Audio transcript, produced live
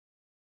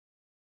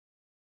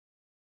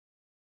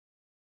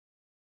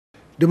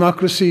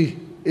democracy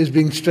is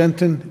being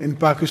strengthened in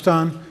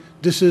Pakistan.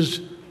 This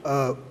is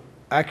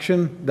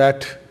action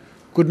that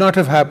could not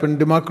have happened.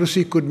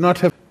 Democracy could not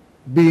have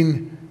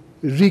been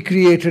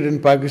recreated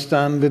in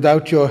Pakistan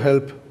without your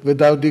help,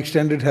 without the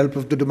extended help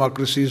of the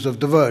democracies of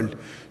the world.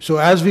 So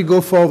as we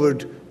go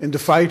forward in the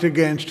fight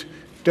against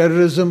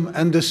terrorism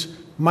and this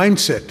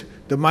mindset,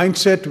 the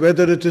mindset,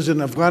 whether it is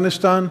in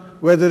Afghanistan,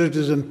 whether it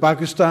is in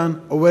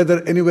Pakistan, or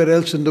whether anywhere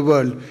else in the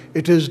world,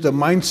 it is the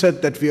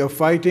mindset that we are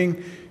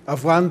fighting.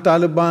 Afghan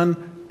Taliban,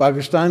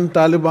 Pakistan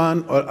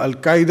Taliban, or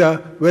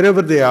Al-Qaeda,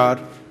 wherever they are,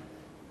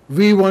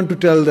 we want to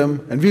tell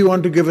them, and we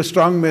want to give a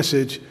strong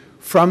message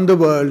from the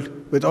world,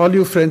 with all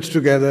you friends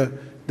together,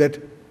 that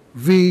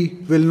we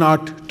will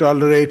not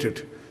tolerate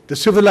it. The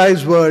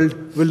civilized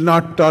world will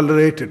not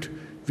tolerate it.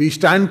 We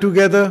stand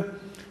together.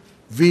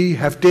 We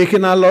have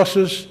taken our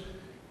losses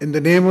in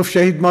the name of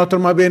Shahid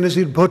Mohtarma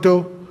Benazir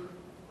Bhutto,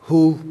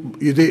 who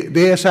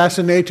they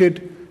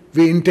assassinated.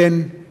 We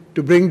intend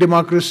to bring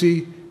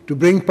democracy, to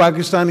bring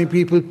Pakistani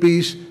people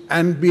peace,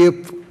 and be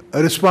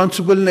a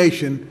responsible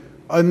nation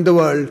in the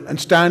world and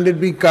stand and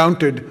be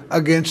counted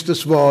against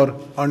this war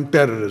on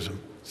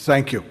terrorism.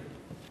 Thank you.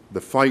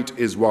 The fight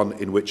is one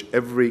in which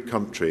every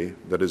country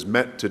that is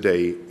met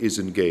today is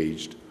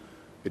engaged.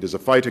 It is a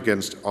fight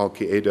against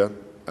Al-Qaeda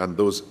and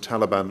those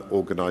Taliban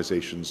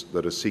organizations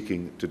that are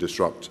seeking to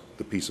disrupt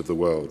the peace of the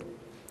world.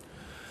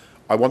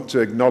 I want to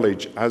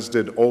acknowledge, as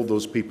did all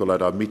those people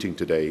at our meeting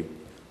today,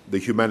 the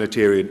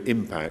humanitarian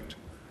impact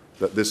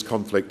that this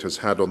conflict has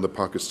had on the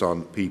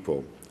Pakistan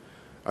people.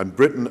 And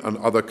Britain and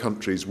other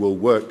countries will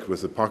work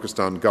with the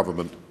Pakistan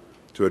government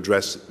to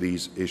address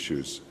these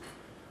issues.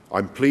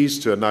 I'm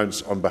pleased to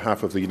announce on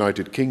behalf of the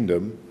United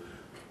Kingdom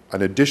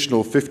an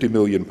additional £50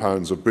 million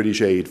of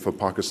British aid for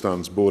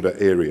Pakistan's border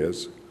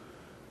areas,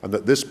 and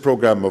that this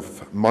programme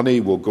of money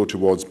will go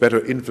towards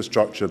better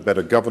infrastructure,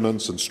 better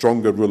governance and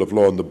stronger rule of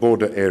law in the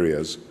border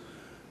areas,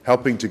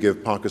 helping to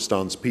give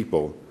Pakistan's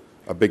people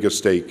a bigger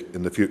stake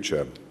in the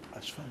future.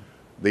 That's fine.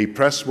 The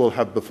press will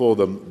have before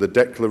them the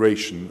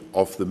declaration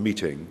of the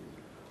meeting,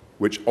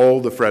 which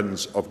all the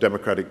friends of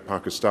democratic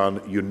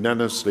Pakistan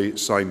unanimously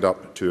signed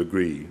up to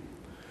agree.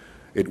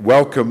 It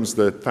welcomes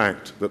the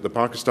fact that the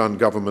Pakistan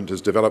government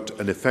has developed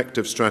an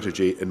effective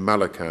strategy in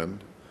Malakand,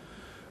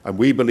 and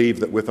we believe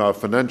that with our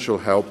financial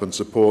help and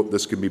support,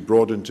 this can be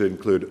broadened to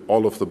include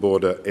all of the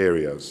border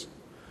areas.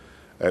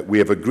 We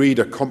have agreed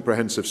a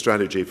comprehensive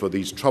strategy for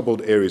these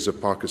troubled areas of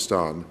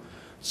Pakistan,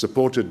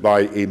 supported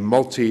by a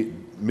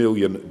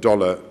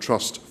multi-million-dollar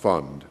trust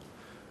fund.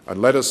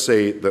 And let us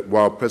say that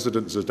while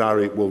President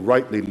Zardari will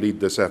rightly lead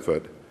this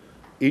effort,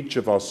 each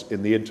of us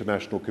in the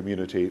international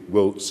community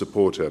will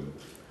support him.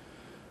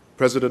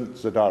 President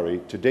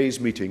Zardari, today's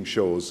meeting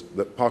shows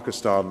that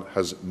Pakistan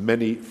has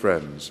many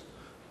friends.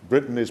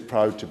 Britain is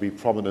proud to be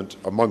prominent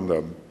among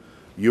them.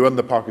 You and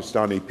the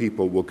Pakistani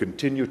people will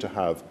continue to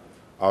have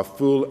our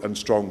full and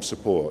strong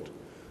support,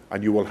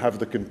 and you will have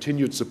the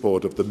continued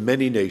support of the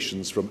many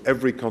nations from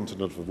every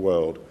continent of the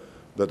world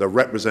that are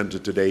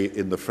represented today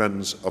in the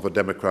Friends of a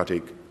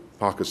Democratic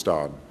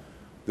Pakistan.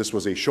 This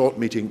was a short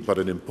meeting, but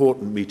an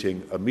important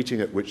meeting, a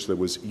meeting at which there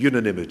was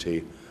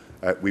unanimity.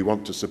 We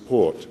want to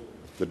support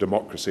the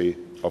democracy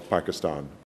of Pakistan.